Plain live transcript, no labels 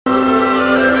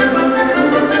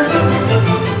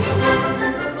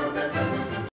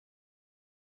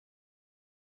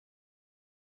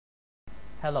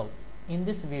Hello, in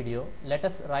this video let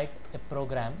us write a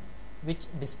program which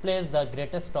displays the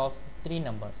greatest of three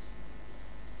numbers.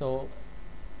 So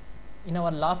in our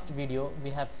last video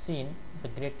we have seen the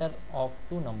greater of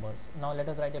two numbers. Now let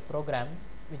us write a program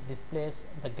which displays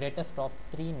the greatest of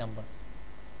three numbers.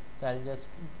 So I'll just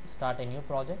start a new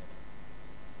project.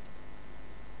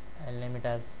 I'll name it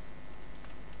as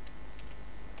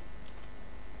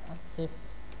safe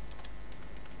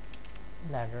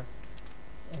ladder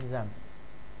example.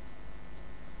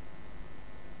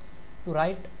 To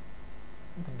write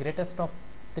the greatest of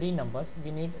three numbers, we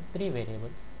need three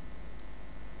variables.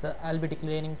 So I'll be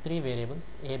declaring three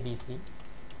variables a, b, c.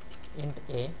 Int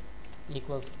a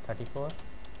equals to 34,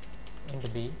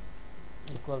 int b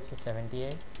equals to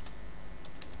 78,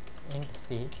 int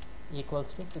c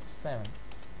equals to 67.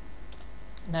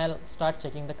 Now I'll start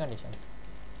checking the conditions.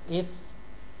 If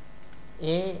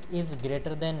a is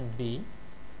greater than b,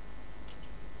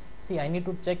 see, I need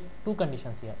to check two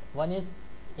conditions here. One is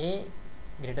a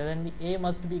greater than b, a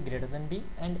must be greater than b,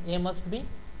 and a must be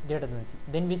greater than c.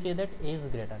 Then we say that a is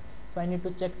greater. So I need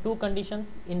to check two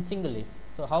conditions in single if.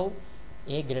 So how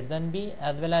a greater than b,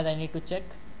 as well as I need to check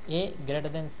a greater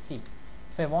than c.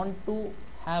 If I want to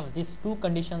have these two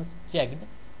conditions checked,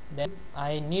 then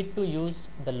I need to use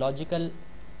the logical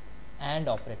AND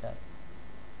operator.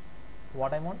 So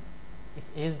what I want, if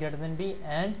a is greater than b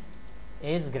and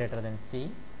a is greater than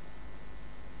c,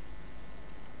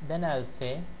 then I'll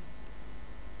say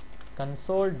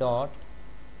console dot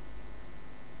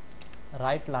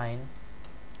write line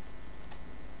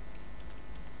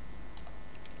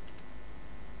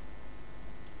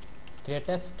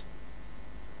greatest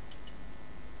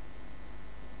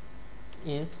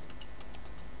is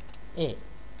a.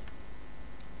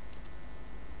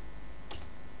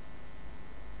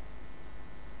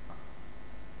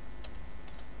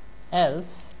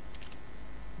 Else,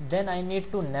 then I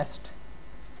need to nest.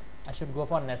 I should go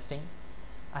for nesting.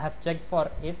 I have checked for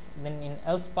if, then in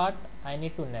else part I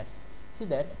need to nest. See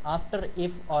that after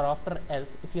if or after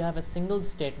else, if you have a single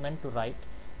statement to write,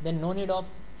 then no need of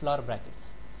flower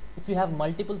brackets. If you have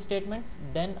multiple statements,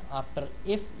 then after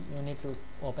if you need to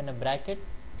open a bracket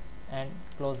and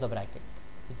close the bracket.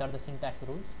 These are the syntax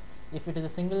rules. If it is a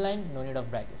single line, no need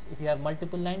of brackets. If you have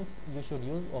multiple lines, you should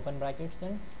use open brackets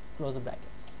and close the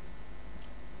brackets.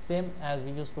 Same as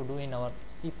we used to do in our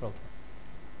C program.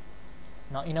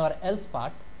 Now in our else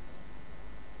part,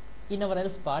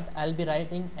 I'll be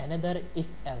writing another if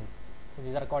else. So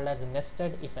these are called as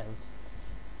nested if else.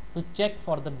 To check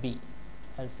for the b,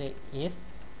 I'll say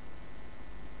if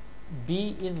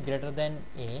b is greater than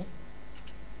a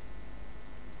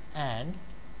and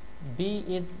b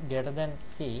is greater than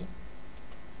c,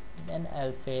 then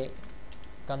I'll say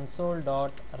console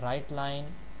dot write line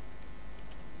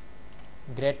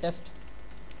greatest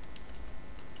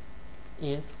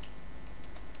is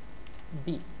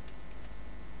b.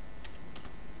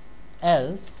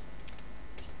 Else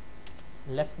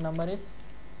left number is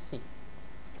c.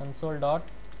 Console dot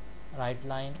write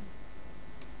line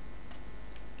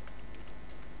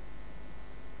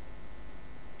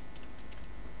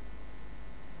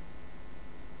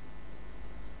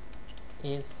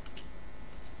is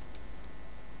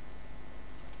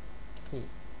c.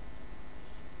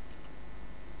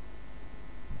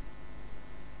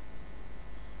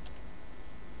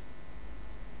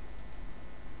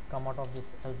 Come out of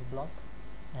this else block,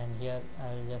 and here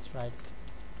I'll just write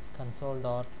console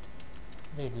dot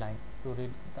read line to read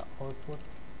the output.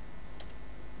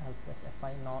 I'll press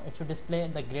F5. Now it should display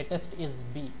the greatest is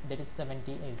b, that is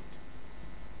 78.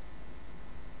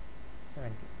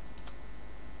 70.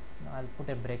 Now I'll put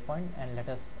a breakpoint and let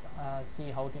us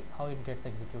see how it gets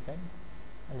executed.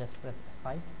 I'll just press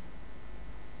F5.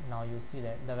 Now you see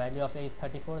that the value of a is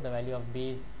 34, the value of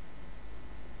b is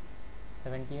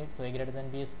 78, so a greater than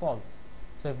b is false.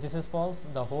 So if this is false,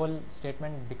 the whole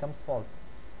statement becomes false.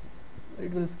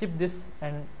 It will skip this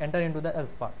and enter into the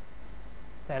else part.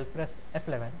 So I'll press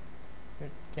F11. So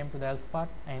it came to the else part,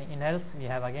 and in else we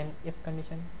have again if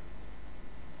condition.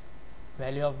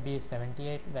 Value of b is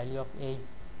 78, value of a is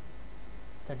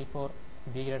 34,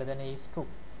 b greater than a is true.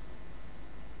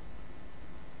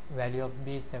 Value of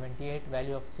b is 78,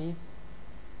 value of c is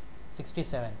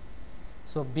 67.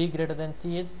 So b greater than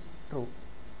c is true.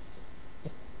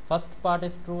 If first part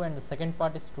is true and the second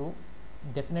part is true,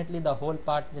 definitely the whole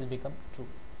part will become true.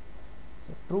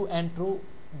 So true and true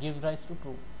gives rise to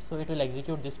true. So it will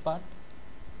execute this part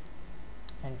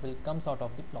and it will comes out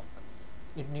of the block.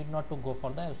 It need not to go for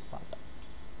the else part.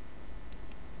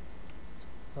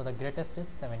 So the greatest is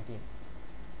 78.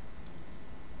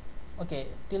 Okay,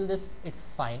 till this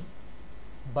it's fine,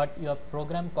 but your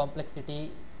program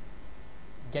complexity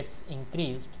gets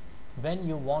increased when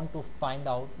you want to find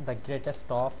out the greatest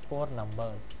of four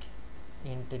numbers.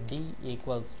 Int d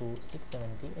equals to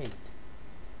 678.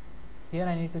 Here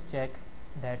I need to check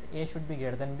that a should be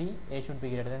greater than b, a should be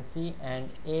greater than c, and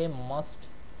a must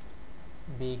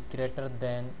be greater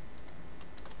than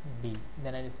b.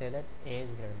 Then I will say that a is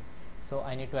greater than. So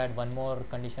I need to add one more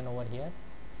condition over here.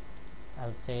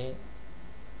 I'll say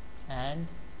and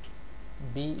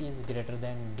b is greater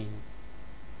than d,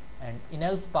 and in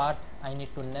else part I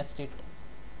need to nest it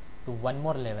to one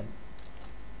more level,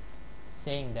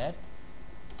 saying that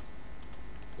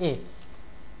if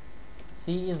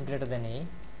c is greater than a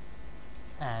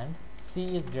and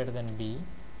c is greater than b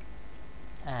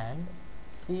and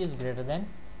c is greater than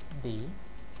d,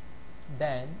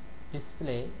 then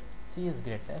display c is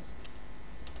greatest,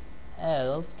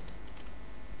 else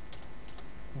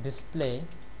display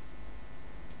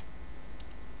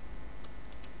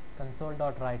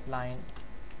console.writeLine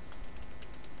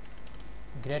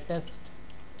greatest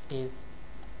is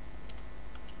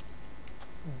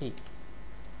d.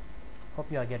 Hope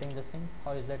you are getting these things.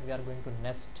 How is that we are going to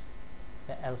nest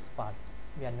the else part?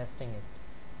 We are nesting it.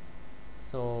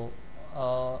 So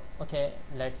okay,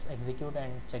 let's execute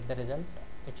and check the result.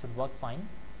 It should work fine.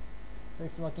 So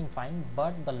it's working fine,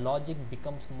 but the logic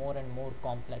becomes more and more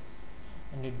complex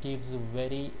and it gives you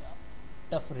very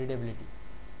tough readability.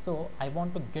 So I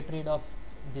want to get rid of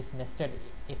this nested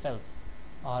if else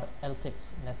or else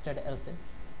if, nested else if.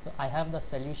 So I have the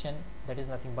solution, that is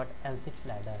nothing but else if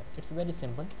ladder. It's very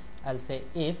simple. I'll say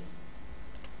if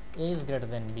a is greater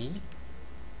than b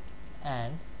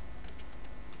and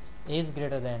a is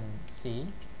greater than c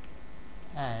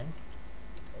and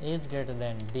a is greater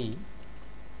than d,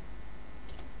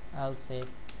 I'll say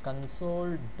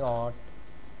console dot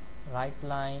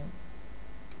writeLine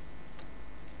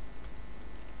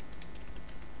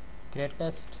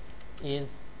greatest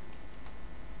is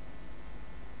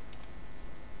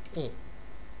a.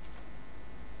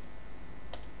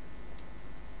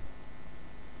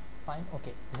 Fine.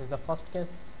 Okay, this is the first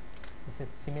case. This is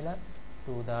similar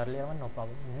to the earlier one, no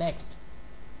problem. Next,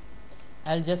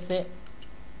 I'll just say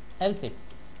else if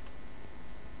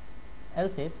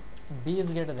b is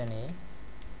greater than a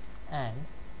and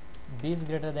b is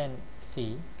greater than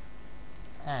c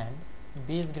and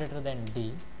b is greater than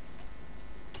d,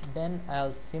 then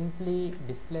I'll simply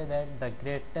display that the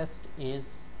greatest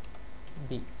is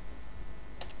b.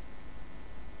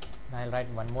 Now I'll write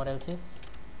one more else if.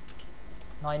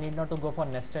 Now I need not to go for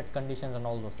nested conditions and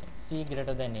all those things. C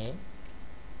greater than a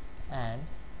and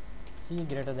c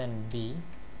greater than b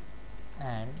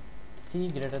and c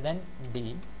greater than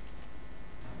d,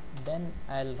 then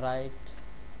I'll write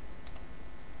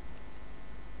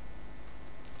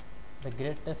the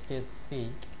greatest is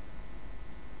c,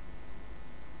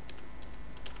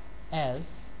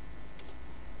 else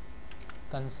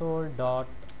console dot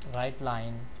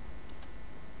writeLine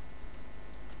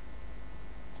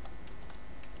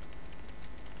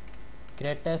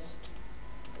greatest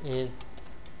is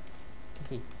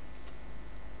b.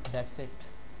 That's it.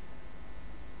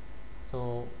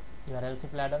 So your else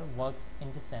if ladder works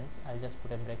in this sense. I'll just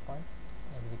put a breakpoint,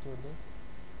 execute this.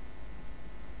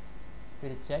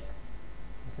 We'll check.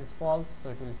 This is false, so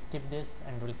it will skip this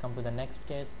and will come to the next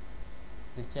case.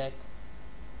 We'll check.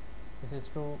 This is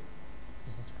true.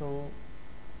 This is true.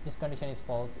 This condition is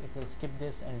false. It will skip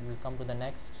this and will come to the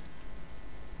next.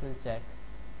 We'll check.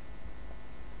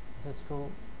 This is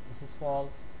true. This is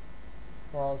false. It's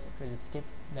false. It will skip.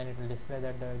 Then it will display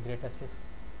that the greatest is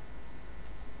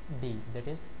D, that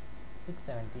is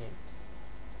 678.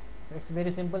 So it's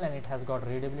very simple and it has got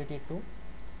readability too.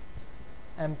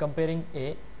 I am comparing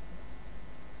A.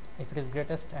 If it is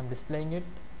greatest, I am displaying it,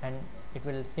 and it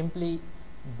will simply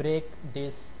break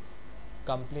this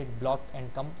complete block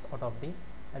and comes out of the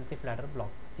else if ladder block.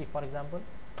 See, for example,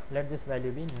 let this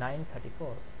value be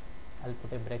 934. I'll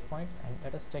put a breakpoint and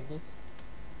let us check this.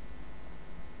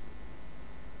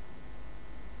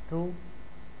 True,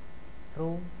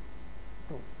 true,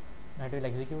 true. Now it will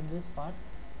execute this part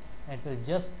and it will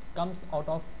just comes out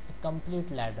of the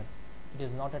complete ladder. It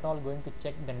is not at all going to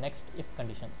check the next if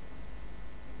condition.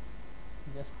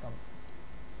 Just comes.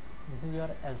 This is your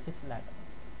else if ladder.